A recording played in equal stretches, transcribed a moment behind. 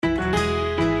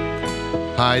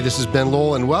Hi, this is Ben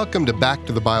Lowell, and welcome to Back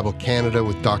to the Bible Canada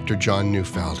with Dr. John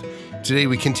Neufeld. Today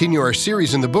we continue our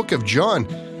series in the book of John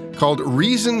called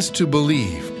Reasons to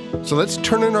Believe. So let's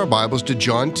turn in our Bibles to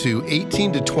John 2,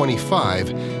 18 to 25,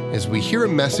 as we hear a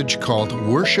message called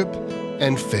Worship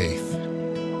and Faith.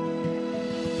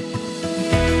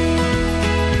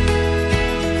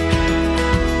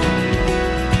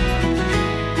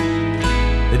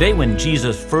 The day when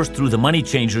Jesus first threw the money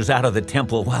changers out of the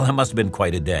temple, well, that must have been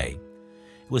quite a day.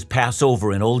 It was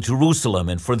Passover in Old Jerusalem,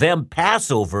 and for them,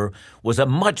 Passover was a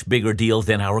much bigger deal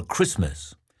than our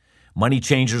Christmas. Money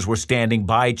changers were standing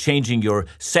by, changing your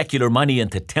secular money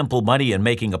into temple money and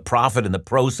making a profit in the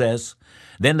process.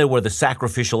 Then there were the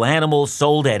sacrificial animals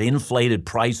sold at inflated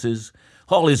prices.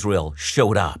 All Israel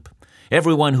showed up.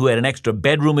 Everyone who had an extra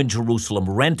bedroom in Jerusalem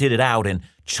rented it out and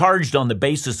charged on the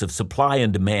basis of supply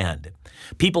and demand.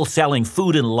 People selling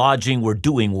food and lodging were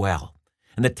doing well,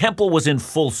 and the temple was in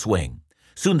full swing.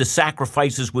 Soon the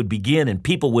sacrifices would begin, and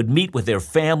people would meet with their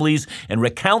families and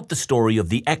recount the story of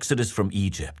the Exodus from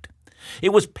Egypt. It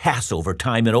was Passover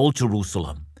time in Old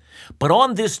Jerusalem. But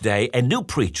on this day, a new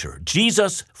preacher,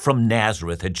 Jesus from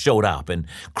Nazareth, had showed up and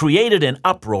created an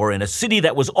uproar in a city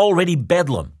that was already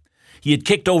bedlam. He had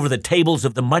kicked over the tables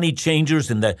of the money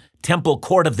changers in the temple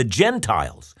court of the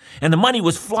Gentiles, and the money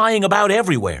was flying about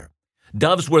everywhere.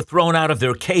 Doves were thrown out of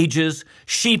their cages,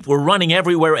 sheep were running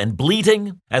everywhere and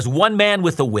bleating, as one man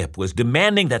with a whip was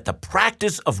demanding that the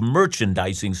practice of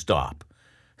merchandising stop.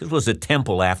 This was a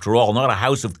temple, after all, not a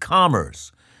house of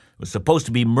commerce. It was supposed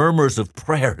to be murmurs of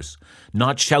prayers,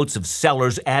 not shouts of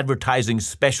sellers advertising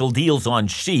special deals on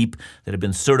sheep that had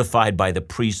been certified by the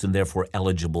priest and therefore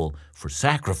eligible for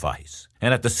sacrifice.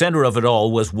 And at the center of it all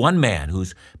was one man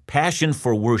whose passion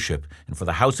for worship and for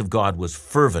the house of God was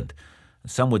fervent.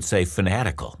 Some would say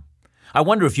fanatical. I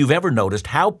wonder if you've ever noticed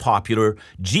how popular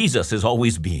Jesus has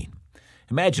always been.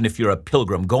 Imagine if you're a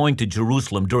pilgrim going to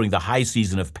Jerusalem during the high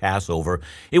season of Passover.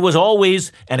 It was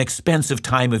always an expensive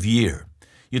time of year.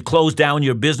 You'd close down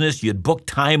your business, you'd book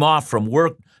time off from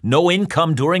work, no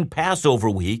income during Passover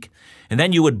week, and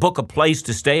then you would book a place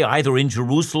to stay either in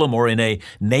Jerusalem or in a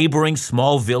neighboring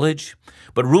small village.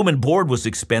 But room and board was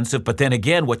expensive, but then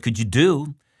again, what could you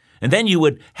do? And then you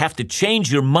would have to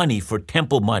change your money for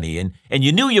temple money, and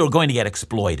you knew you were going to get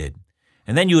exploited.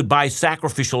 And then you would buy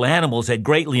sacrificial animals at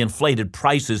greatly inflated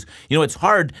prices. You know, it's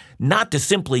hard not to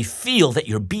simply feel that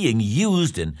you're being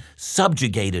used and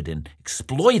subjugated and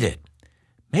exploited.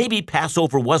 Maybe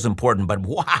Passover was important, but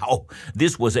wow,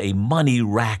 this was a money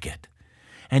racket.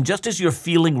 And just as you're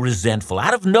feeling resentful,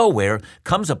 out of nowhere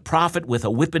comes a prophet with a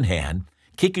whip in hand,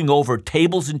 kicking over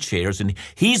tables and chairs, and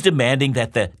he's demanding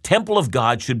that the temple of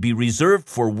God should be reserved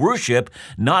for worship,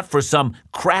 not for some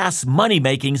crass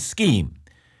money-making scheme.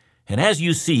 And as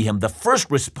you see him, the first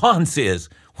response is,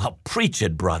 well, preach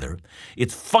it, brother.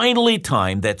 It's finally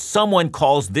time that someone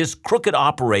calls this crooked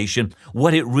operation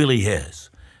what it really is,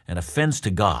 an offense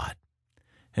to God.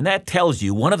 And that tells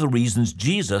you one of the reasons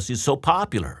Jesus is so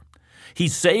popular.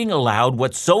 He's saying aloud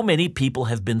what so many people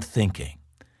have been thinking.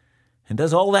 And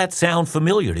does all that sound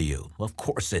familiar to you? Well, of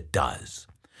course it does.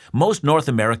 Most North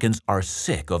Americans are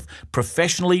sick of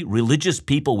professionally religious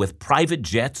people with private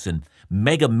jets and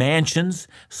mega mansions,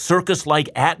 circus-like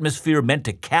atmosphere meant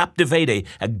to captivate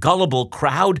a gullible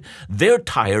crowd. They're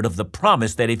tired of the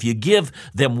promise that if you give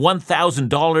them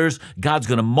 $1,000, God's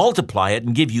going to multiply it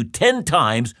and give you 10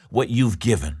 times what you've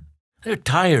given. They're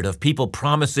tired of people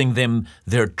promising them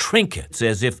their trinkets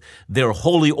as if their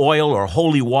holy oil or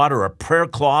holy water or prayer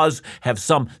claws have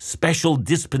some special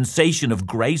dispensation of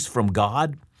grace from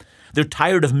God. They're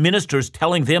tired of ministers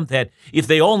telling them that if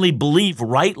they only believe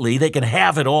rightly, they can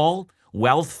have it all: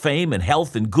 wealth, fame, and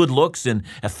health, and good looks, and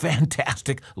a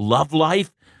fantastic love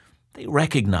life. They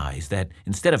recognize that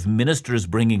instead of ministers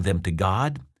bringing them to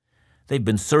God, they've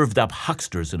been served up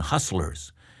hucksters and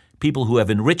hustlers, people who have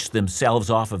enriched themselves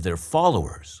off of their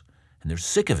followers, and they're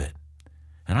sick of it.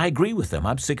 And I agree with them.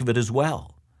 I'm sick of it as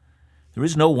well. There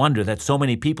is no wonder that so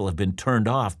many people have been turned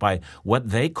off by what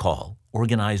they call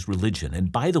organized religion.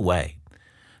 And by the way,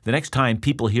 the next time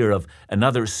people hear of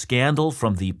another scandal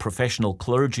from the professional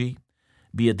clergy,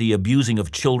 be it the abusing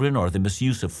of children or the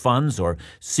misuse of funds or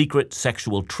secret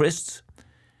sexual trysts,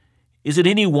 is it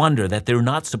any wonder that they're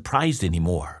not surprised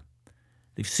anymore?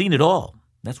 They've seen it all.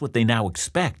 That's what they now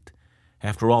expect.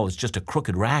 After all, it's just a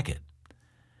crooked racket.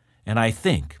 And I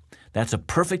think that's a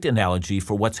perfect analogy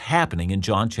for what's happening in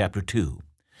John chapter 2.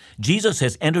 Jesus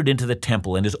has entered into the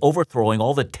temple and is overthrowing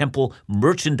all the temple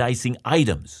merchandising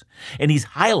items. And he's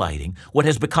highlighting what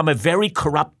has become a very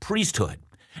corrupt priesthood.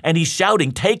 And he's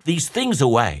shouting, "Take these things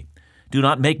away. Do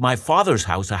not make my Father's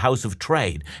house a house of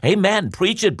trade." Amen.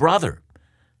 Preach it, brother.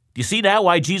 Do you see now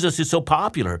why Jesus is so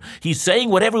popular? He's saying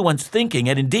what everyone's thinking,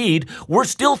 and indeed, we're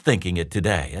still thinking it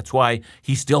today. That's why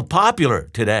he's still popular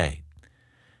today.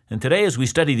 And today, as we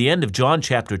study the end of John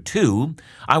chapter 2,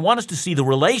 I want us to see the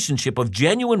relationship of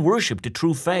genuine worship to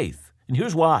true faith. And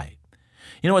here's why.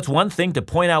 It's one thing to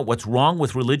point out what's wrong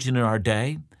with religion in our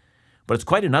day, but it's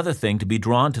quite another thing to be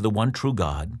drawn to the one true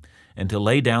God and to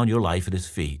lay down your life at his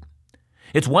feet.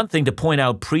 It's one thing to point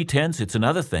out pretense. It's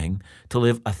another thing to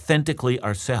live authentically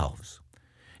ourselves.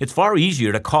 It's far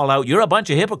easier to call out, "You're a bunch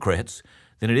of hypocrites,"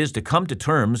 than it is to come to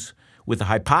terms with the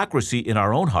hypocrisy in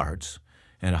our own hearts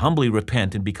and humbly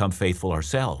repent and become faithful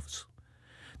ourselves.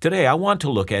 Today, I want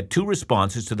to look at two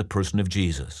responses to the person of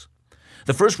Jesus.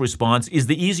 The first response is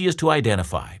the easiest to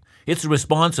identify. It's the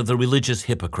response of the religious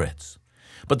hypocrites.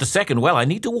 But the second, I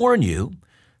need to warn you,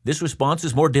 this response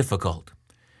is more difficult.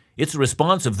 It's the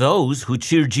response of those who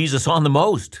cheered Jesus on the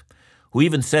most, who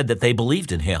even said that they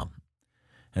believed in him.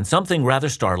 And something rather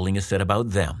startling is said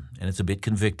about them, and it's a bit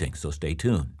convicting, so stay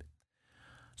tuned.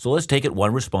 So let's take it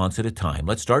one response at a time.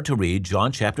 Let's start to read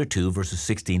John chapter 2, verses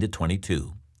 16 to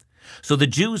 22. So the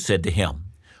Jews said to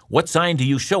him, "What sign do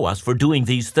you show us for doing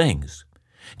these things?"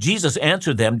 Jesus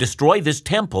answered them, "Destroy this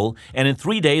temple, and in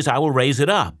 3 days I will raise it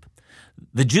up."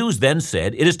 The Jews then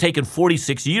said, "It has taken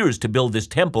 46 years to build this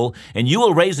temple, and you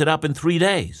will raise it up in 3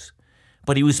 days."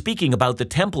 But he was speaking about the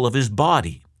temple of his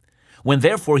body. When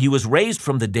therefore he was raised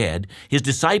from the dead, his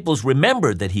disciples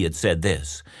remembered that he had said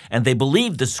this, and they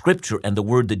believed the scripture and the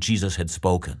word that Jesus had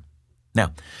spoken.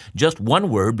 Now, just one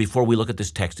word before we look at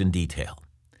this text in detail.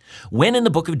 When in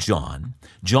the book of John,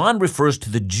 John refers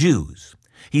to the Jews,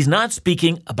 he's not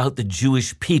speaking about the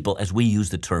Jewish people as we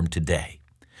use the term today.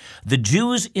 The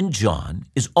Jews in John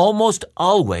is almost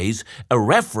always a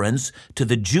reference to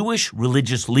the Jewish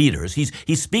religious leaders.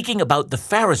 He's speaking about the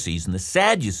Pharisees and the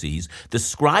Sadducees, the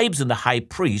scribes and the high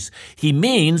priests. He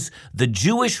means the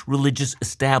Jewish religious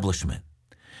establishment.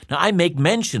 Now, I make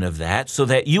mention of that so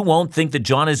that you won't think that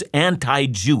John is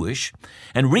anti-Jewish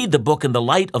and read the book in the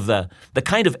light of the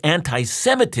kind of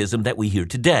anti-Semitism that we hear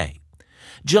today.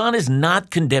 John is not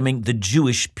condemning the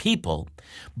Jewish people,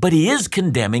 but he is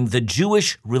condemning the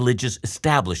Jewish religious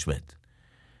establishment.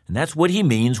 And that's what he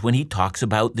means when he talks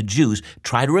about the Jews.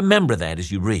 Try to remember that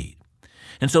as you read.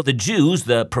 And so the Jews,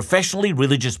 the professionally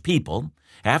religious people,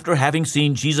 after having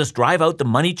seen Jesus drive out the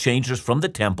money changers from the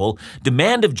temple,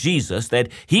 demand of Jesus that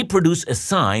he produce a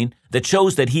sign that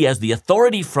shows that he has the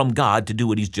authority from God to do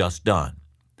what he's just done.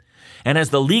 And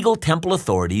as the legal temple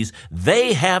authorities,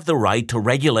 they have the right to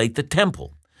regulate the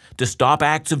temple, to stop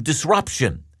acts of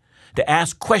disruption, to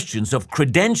ask questions of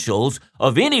credentials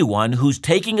of anyone who's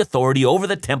taking authority over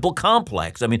the temple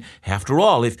complex. I mean, after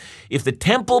all, if the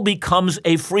temple becomes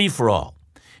a free-for-all,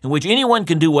 in which anyone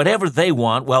can do whatever they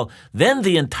want, then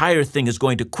the entire thing is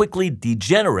going to quickly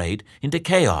degenerate into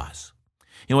chaos.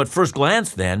 At first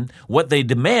glance, then, what they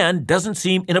demand doesn't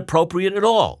seem inappropriate at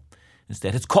all.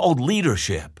 Instead, it's called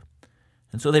leadership.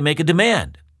 And so they make a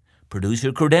demand: produce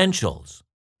your credentials.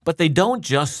 But they don't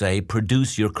just say,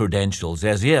 produce your credentials,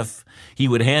 as if he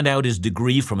would hand out his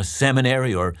degree from a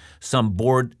seminary or some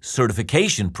board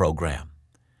certification program.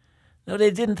 No, they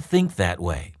didn't think that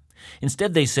way.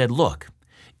 Instead, they said, look,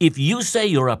 if you say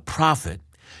you're a prophet,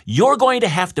 you're going to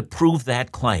have to prove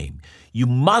that claim. You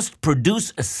must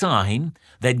produce a sign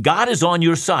that God is on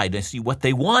your side. And see, what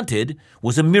they wanted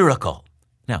was a miracle.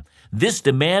 Now, this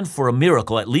demand for a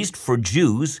miracle, at least for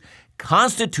Jews,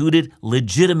 constituted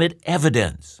legitimate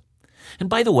evidence. And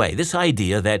by the way, this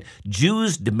idea that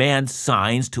Jews demand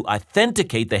signs to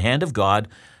authenticate the hand of God,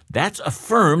 that's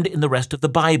affirmed in the rest of the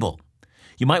Bible.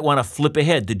 You might want to flip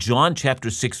ahead to John chapter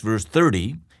 6, verse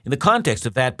 30. In the context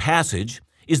of that passage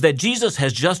is that Jesus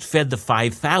has just fed the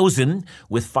 5,000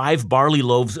 with 5 barley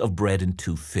loaves of bread and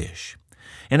 2 fish.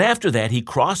 And after that, he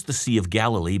crossed the Sea of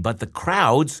Galilee, but the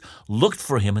crowds looked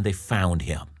for him and they found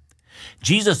him.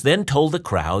 Jesus then told the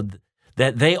crowd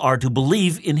that they are to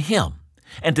believe in him.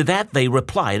 And to that they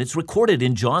replied, it's recorded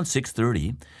in John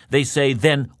 6:30, they say,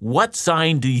 "Then what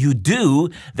sign do you do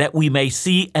that we may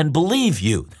see and believe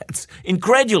you?" That's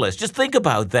incredulous. Just think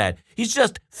about that. He's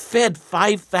just fed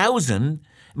 5,000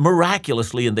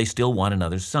 miraculously, and they still want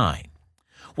another sign.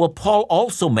 Well, Paul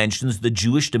also mentions the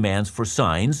Jewish demands for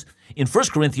signs. In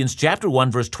 1 Corinthians chapter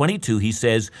 1, verse 22, he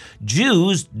says,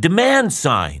 Jews demand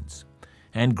signs,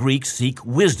 and Greeks seek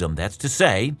wisdom. That's to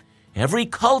say, every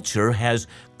culture has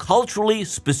culturally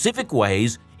specific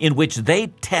ways in which they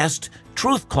test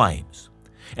truth claims.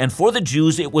 And for the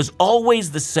Jews, it was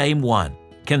always the same one.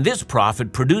 Can this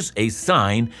prophet produce a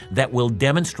sign that will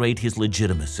demonstrate his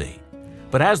legitimacy?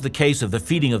 But as the case of the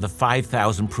feeding of the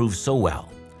 5,000 proves so well,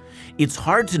 it's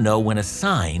hard to know when a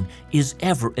sign is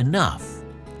ever enough.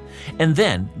 And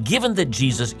then, given that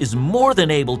Jesus is more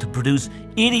than able to produce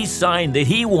any sign that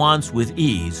he wants with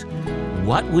ease,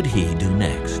 what would he do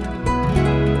next?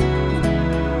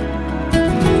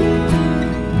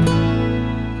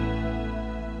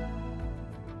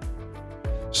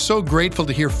 So grateful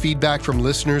to hear feedback from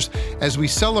listeners as we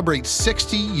celebrate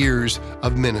 60 years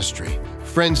of ministry.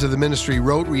 Friends of the ministry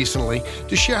wrote recently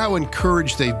to share how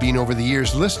encouraged they've been over the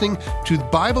years listening to the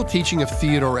Bible teaching of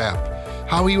Theodore Epp,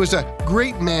 how he was a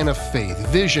great man of faith,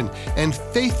 vision, and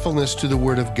faithfulness to the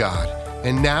Word of God.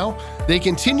 And now they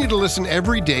continue to listen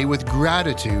every day with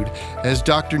gratitude as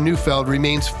Dr. Neufeld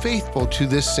remains faithful to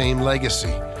this same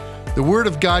legacy. The Word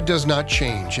of God does not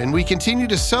change, and we continue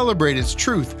to celebrate its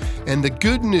truth and the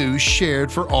good news shared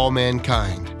for all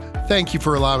mankind. Thank you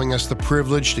for allowing us the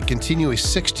privilege to continue a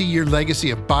 60-year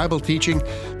legacy of Bible teaching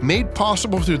made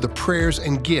possible through the prayers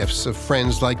and gifts of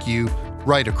friends like you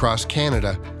right across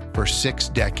Canada for 6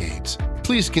 decades.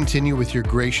 Please continue with your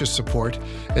gracious support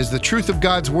as the truth of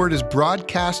God's Word is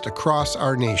broadcast across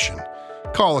our nation.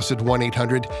 Call us at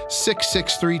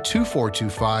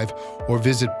 1-800-663-2425 or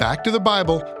visit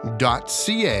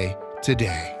backtothebible.ca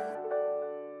today.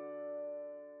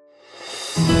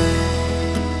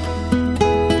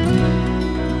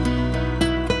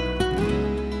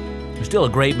 There's still a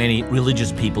great many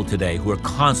religious people today who are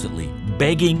constantly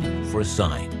begging for a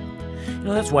sign.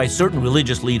 That's why certain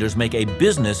religious leaders make a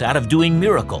business out of doing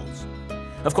miracles.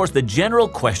 Of course, the general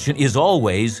question is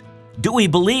always, do we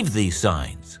believe these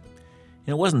signs?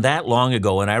 It wasn't that long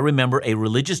ago, and I remember a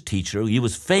religious teacher. He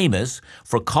was famous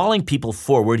for calling people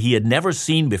forward he had never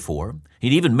seen before.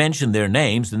 He'd even mention their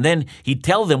names, and then he'd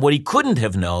tell them what he couldn't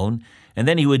have known, and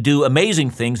then he would do amazing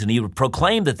things, and he would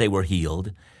proclaim that they were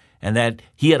healed and that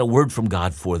he had a word from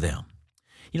God for them.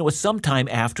 It was sometime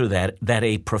after that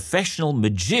a professional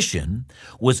magician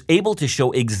was able to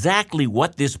show exactly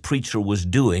what this preacher was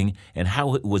doing and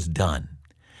how it was done.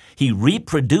 He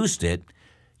reproduced it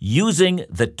using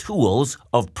the tools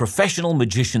of professional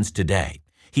magicians today.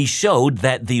 He showed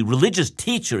that the religious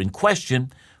teacher in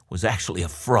question was actually a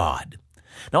fraud.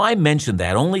 Now, I mention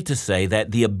that only to say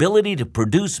that the ability to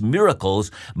produce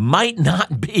miracles might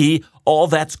not be all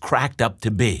that's cracked up to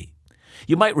be.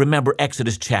 You might remember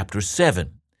Exodus chapter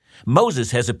 7. Moses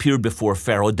has appeared before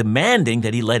Pharaoh demanding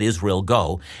that he let Israel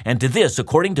go, and to this,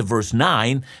 according to verse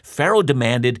 9, Pharaoh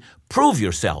demanded, "Prove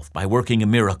yourself by working a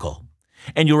miracle."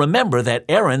 And you remember that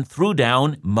Aaron threw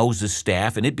down Moses'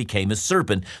 staff and it became a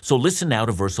serpent. So listen now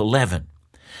to verse 11.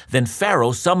 Then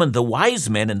Pharaoh summoned the wise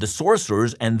men and the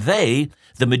sorcerers, and they,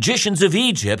 the magicians of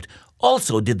Egypt,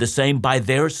 also did the same by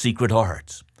their secret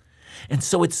arts. And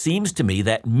so it seems to me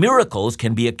that miracles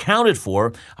can be accounted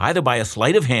for either by a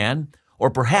sleight of hand, or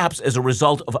perhaps as a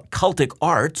result of cultic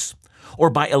arts,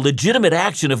 or by a legitimate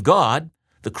action of God,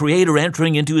 the Creator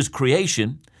entering into His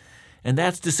creation. And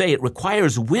that's to say, it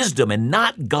requires wisdom and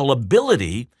not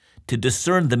gullibility to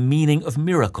discern the meaning of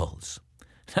miracles.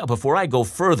 Now, before I go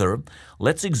further,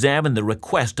 let's examine the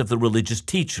request of the religious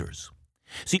teachers.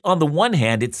 See, on the one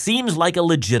hand, it seems like a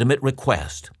legitimate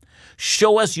request.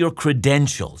 Show us your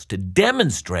credentials to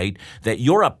demonstrate that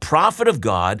you're a prophet of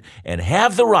God and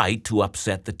have the right to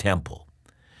upset the temple.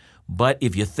 But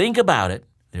if you think about it,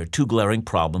 there are 2 glaring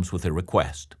problems with the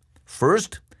request.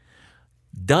 First,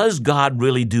 does God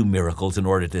really do miracles in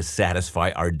order to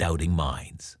satisfy our doubting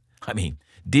minds?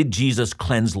 Did Jesus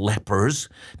cleanse lepers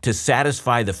to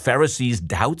satisfy the Pharisees'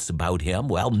 doubts about him?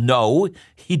 Well, no,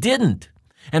 he didn't.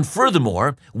 And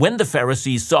furthermore, when the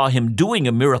Pharisees saw him doing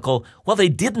a miracle, they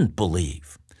didn't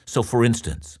believe. So, for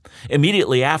instance,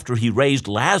 immediately after he raised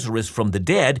Lazarus from the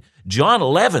dead, John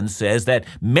 11 says that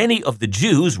many of the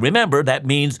Jews, remember, that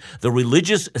means the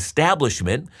religious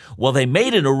establishment, they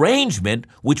made an arrangement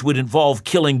which would involve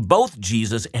killing both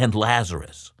Jesus and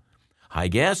Lazarus. I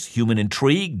guess human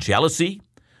intrigue, jealousy,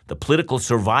 the political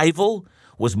survival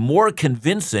was more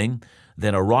convincing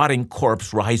than a rotting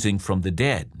corpse rising from the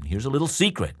dead. Here's a little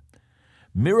secret.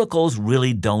 Miracles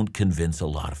really don't convince a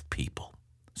lot of people.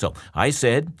 So I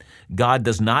said, God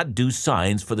does not do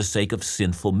signs for the sake of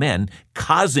sinful men,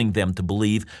 causing them to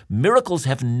believe. Miracles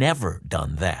have never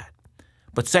done that.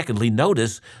 But secondly,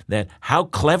 notice that how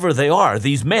clever they are.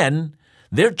 These men,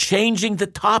 they're changing the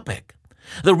topic.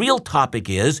 The real topic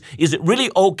is it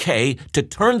really okay to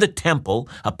turn the temple,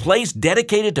 a place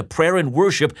dedicated to prayer and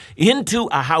worship, into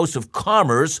a house of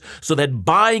commerce so that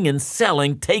buying and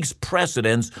selling takes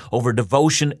precedence over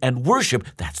devotion and worship?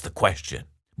 That's the question.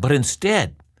 But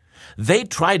instead, they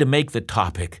try to make the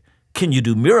topic, can you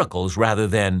do miracles, rather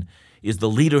than, is the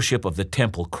leadership of the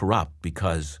temple corrupt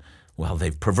because,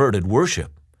 they've perverted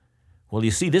worship? Well,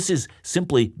 you see, this is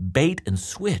simply bait and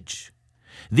switch.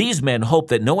 These men hope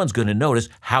that no one's going to notice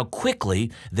how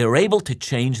quickly they're able to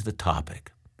change the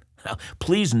topic. Now,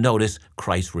 please notice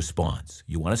Christ's response.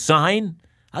 You want a sign?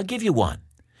 I'll give you one.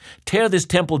 Tear this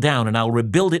temple down and I'll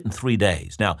rebuild it in 3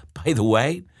 days. Now, by the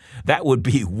way, that would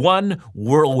be one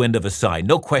whirlwind of a sign,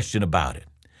 no question about it.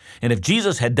 And if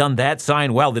Jesus had done that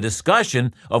sign, well, the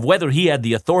discussion of whether he had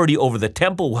the authority over the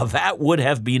temple, well, that would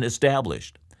have been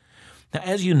established. Now,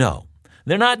 as you know,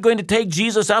 they're not going to take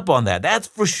Jesus up on that, that's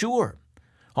for sure.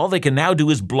 All they can now do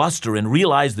is bluster and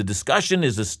realize the discussion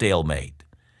is a stalemate.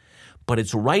 But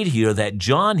it's right here that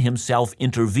John himself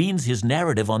intervenes his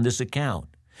narrative on this account.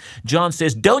 John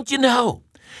says, don't you know?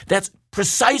 That's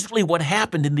precisely what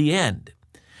happened in the end.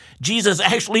 Jesus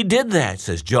actually did that,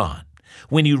 says John.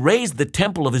 When he raised the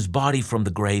temple of his body from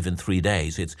the grave in 3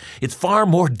 days, it's far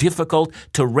more difficult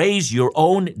to raise your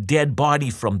own dead body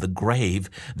from the grave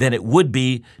than it would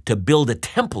be to build a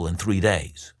temple in 3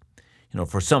 days.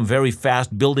 For some very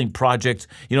fast building projects,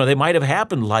 they might have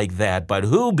happened like that, but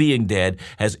who, being dead,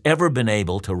 has ever been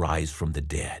able to rise from the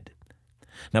dead?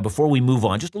 Now, before we move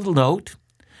on, just a little note.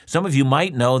 Some of you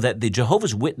might know that the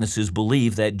Jehovah's Witnesses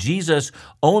believe that Jesus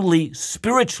only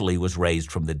spiritually was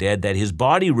raised from the dead, that his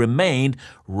body remained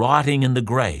rotting in the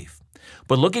grave.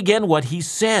 But look again what he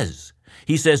says.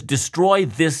 He says, destroy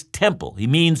this temple. He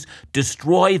means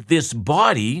destroy this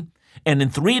body, and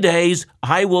in 3 days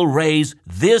I will raise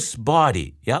this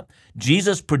body. Yep,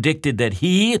 Jesus predicted that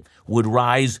he would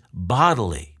rise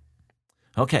bodily.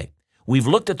 Okay, we've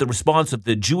looked at the response of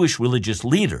the Jewish religious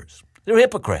leaders. They're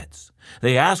hypocrites.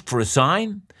 They ask for a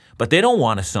sign, but they don't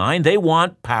want a sign. They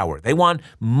want power. They want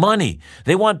money.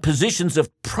 They want positions of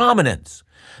prominence.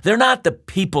 They're not the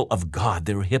people of God.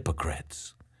 They're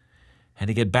hypocrites. And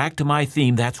to get back to my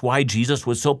theme, that's why Jesus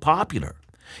was so popular.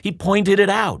 He pointed it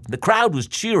out. The crowd was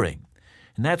cheering.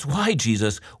 And that's why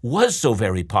Jesus was so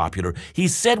very popular. He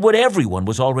said what everyone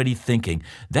was already thinking.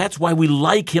 That's why we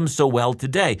like him so well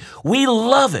today. We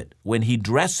love it when he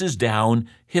dresses down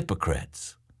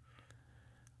hypocrites.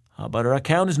 But our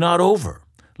account is not over.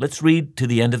 Let's read to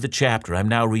the end of the chapter. I'm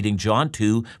now reading John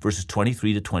 2, verses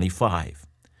 23 to 25.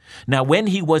 Now, when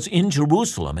he was in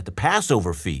Jerusalem at the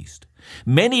Passover feast,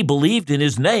 many believed in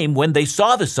his name when they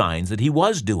saw the signs that he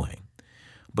was doing.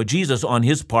 But Jesus, on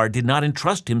his part, did not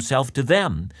entrust himself to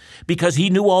them, because he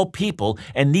knew all people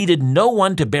and needed no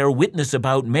one to bear witness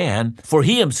about man, for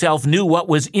he himself knew what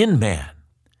was in man.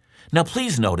 Now,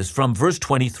 please notice from verse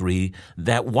 23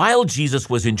 that while Jesus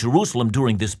was in Jerusalem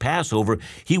during this Passover,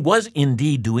 he was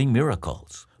indeed doing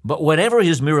miracles. But whatever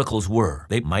his miracles were,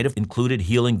 they might have included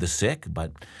healing the sick,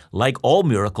 but like all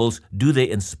miracles, do they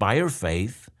inspire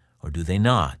faith or do they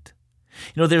not?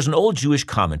 There's an old Jewish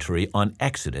commentary on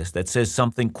Exodus that says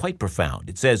something quite profound.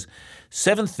 It says,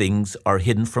 7 things are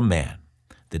hidden from man: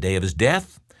 the day of his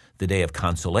death, the day of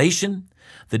consolation,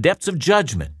 the depths of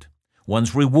judgment,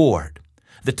 one's reward,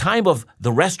 the time of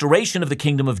the restoration of the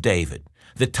kingdom of David,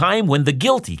 the time when the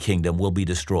guilty kingdom will be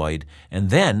destroyed,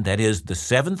 and then, that is, the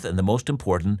 7th and the most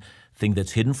important thing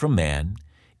that's hidden from man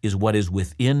is what is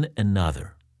within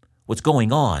another, what's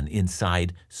going on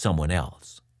inside someone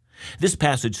else. This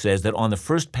passage says that on the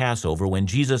first Passover, when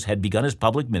Jesus had begun his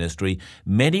public ministry,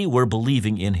 many were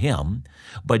believing in him,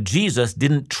 but Jesus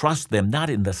didn't trust them, not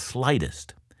in the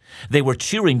slightest. They were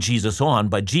cheering Jesus on,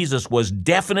 but Jesus was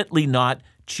definitely not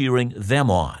cheering them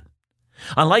on.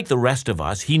 Unlike the rest of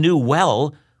us, he knew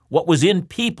well what was in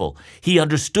people. He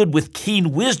understood with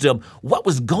keen wisdom what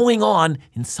was going on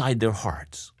inside their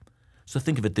hearts. So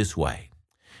think of it this way.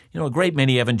 A great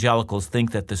many evangelicals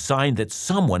think that the sign that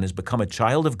someone has become a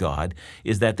child of God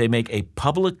is that they make a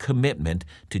public commitment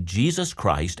to Jesus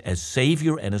Christ as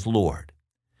Savior and as Lord.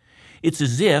 It's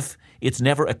as if it's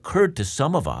never occurred to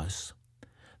some of us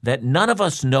that none of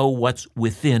us know what's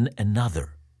within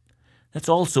another. That's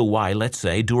also why, let's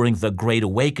say, during the Great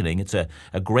Awakening, it's a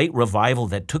great revival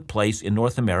that took place in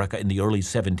North America in the early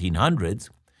 1700s,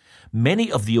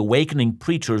 many of the awakening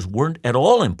preachers weren't at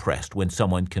all impressed when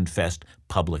someone confessed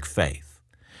public faith.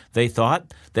 They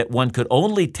thought that one could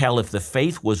only tell if the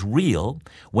faith was real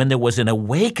when there was an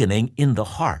awakening in the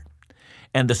heart,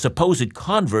 and the supposed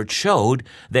convert showed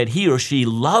that he or she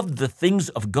loved the things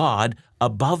of God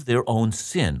above their own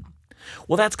sin.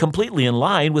 Well, that's completely in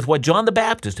line with what John the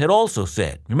Baptist had also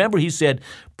said. Remember, he said,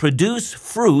 produce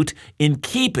fruit in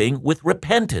keeping with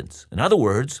repentance. In other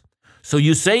words, so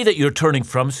you say that you're turning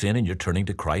from sin and you're turning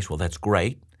to Christ. Well, that's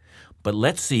great. But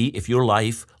let's see if your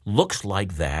life looks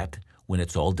like that when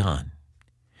it's all done.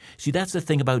 See, that's the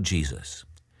thing about Jesus.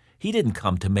 He didn't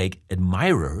come to make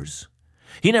admirers.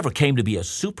 He never came to be a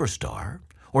superstar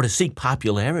or to seek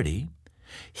popularity.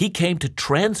 He came to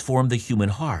transform the human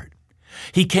heart.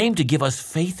 He came to give us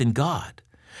faith in God,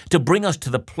 to bring us to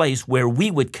the place where we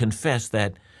would confess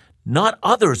that not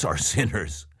others are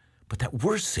sinners, but that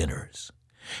we're sinners.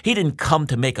 He didn't come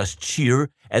to make us cheer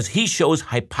as he shows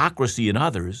hypocrisy in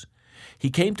others. He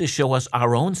came to show us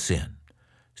our own sin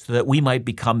so that we might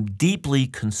become deeply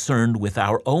concerned with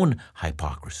our own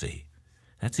hypocrisy.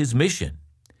 That's his mission.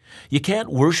 You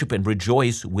can't worship and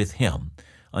rejoice with him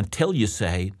until you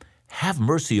say, "Have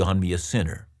mercy on me, a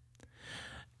sinner."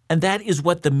 And that is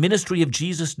what the ministry of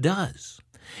Jesus does.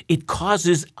 It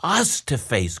causes us to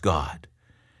face God,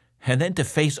 and then to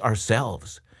face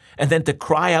ourselves, and then to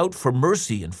cry out for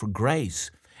mercy and for grace.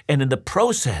 And in the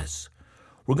process,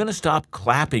 we're going to stop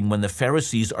clapping when the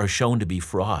Pharisees are shown to be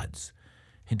frauds.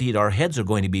 Indeed, our heads are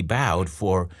going to be bowed,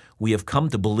 for we have come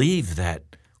to believe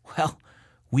that, well,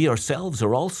 we ourselves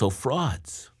are also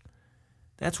frauds.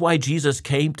 That's why Jesus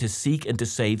came to seek and to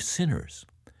save sinners.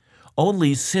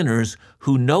 Only sinners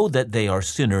who know that they are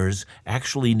sinners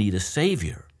actually need a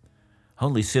Savior.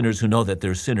 Only sinners who know that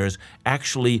they're sinners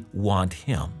actually want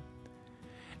him.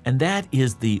 And that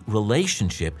is the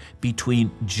relationship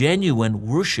between genuine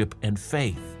worship and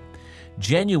faith.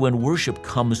 Genuine worship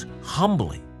comes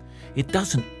humbly. It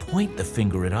doesn't point the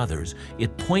finger at others.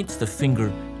 It points the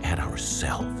finger at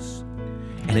ourselves.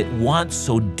 And it wants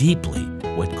so deeply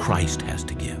what Christ has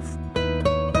to give.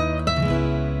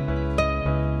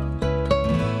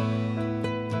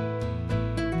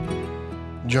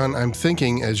 John, I'm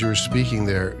thinking as you were speaking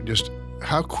there, just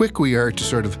how quick we are to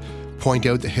sort of point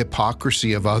out the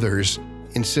hypocrisy of others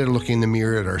instead of looking in the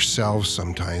mirror at ourselves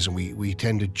sometimes, and we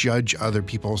tend to judge other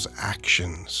people's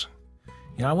actions.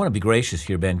 You know, I want to be gracious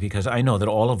here, Ben, because I know that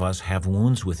all of us have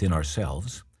wounds within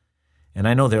ourselves. And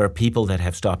I know there are people that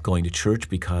have stopped going to church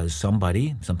because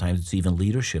somebody, sometimes it's even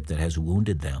leadership, that has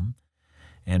wounded them.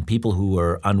 And people who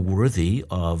are unworthy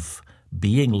of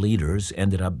being leaders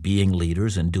ended up being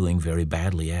leaders and doing very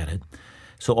badly at it.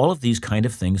 So all of these kind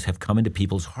of things have come into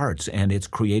people's hearts, and it's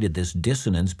created this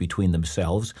dissonance between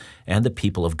themselves and the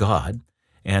people of God.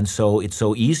 And so it's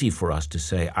so easy for us to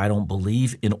say, I don't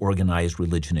believe in organized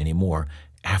religion anymore.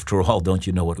 After all, don't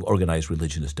you know what organized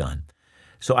religion has done?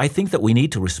 So I think that we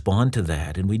need to respond to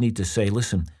that, and we need to say,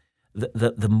 listen,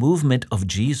 the movement of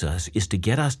Jesus is to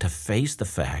get us to face the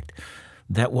fact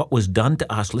that what was done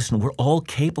to us, listen, we're all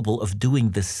capable of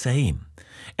doing the same.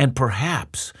 And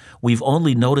perhaps we've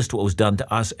only noticed what was done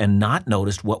to us and not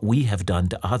noticed what we have done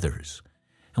to others.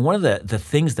 And one of the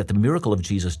things that the miracle of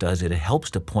Jesus does, it helps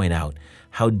to point out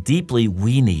how deeply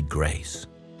we need grace.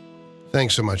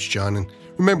 Thanks so much, John. And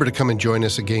remember to come and join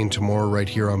us again tomorrow right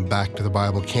here on Back to the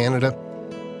Bible Canada,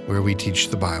 where we teach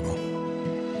the Bible.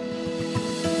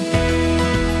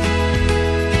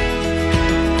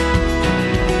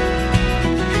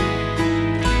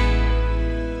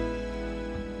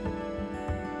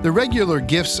 The regular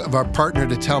gifts of our Partner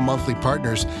to Tell monthly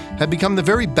partners have become the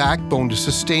very backbone to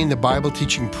sustain the Bible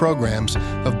teaching programs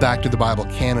of Back to the Bible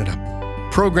Canada.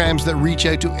 Programs that reach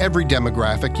out to every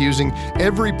demographic using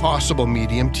every possible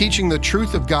medium, teaching the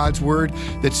truth of God's Word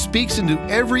that speaks into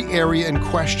every area and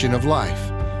question of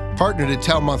life. Partner to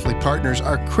Tell monthly partners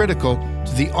are critical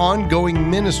to the ongoing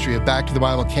ministry of Back to the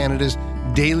Bible Canada's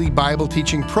daily Bible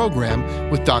teaching program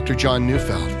with Dr. John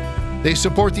Neufeld. They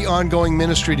support the ongoing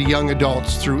ministry to young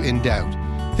adults through In Doubt.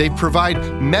 They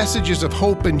provide messages of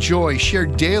hope and joy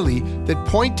shared daily that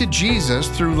point to Jesus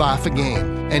through Laugh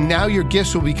Again. And now your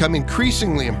gifts will become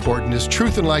increasingly important as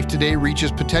Truth in Life Today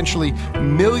reaches potentially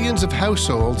millions of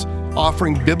households,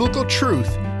 offering biblical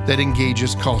truth that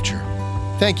engages culture.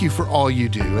 Thank you for all you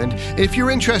do. And if you're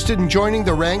interested in joining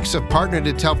the ranks of Partner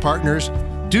to Tell partners,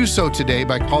 do so today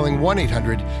by calling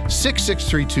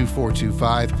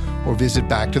 1-800-663-2425 or visit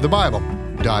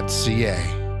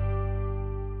backtothebible.ca.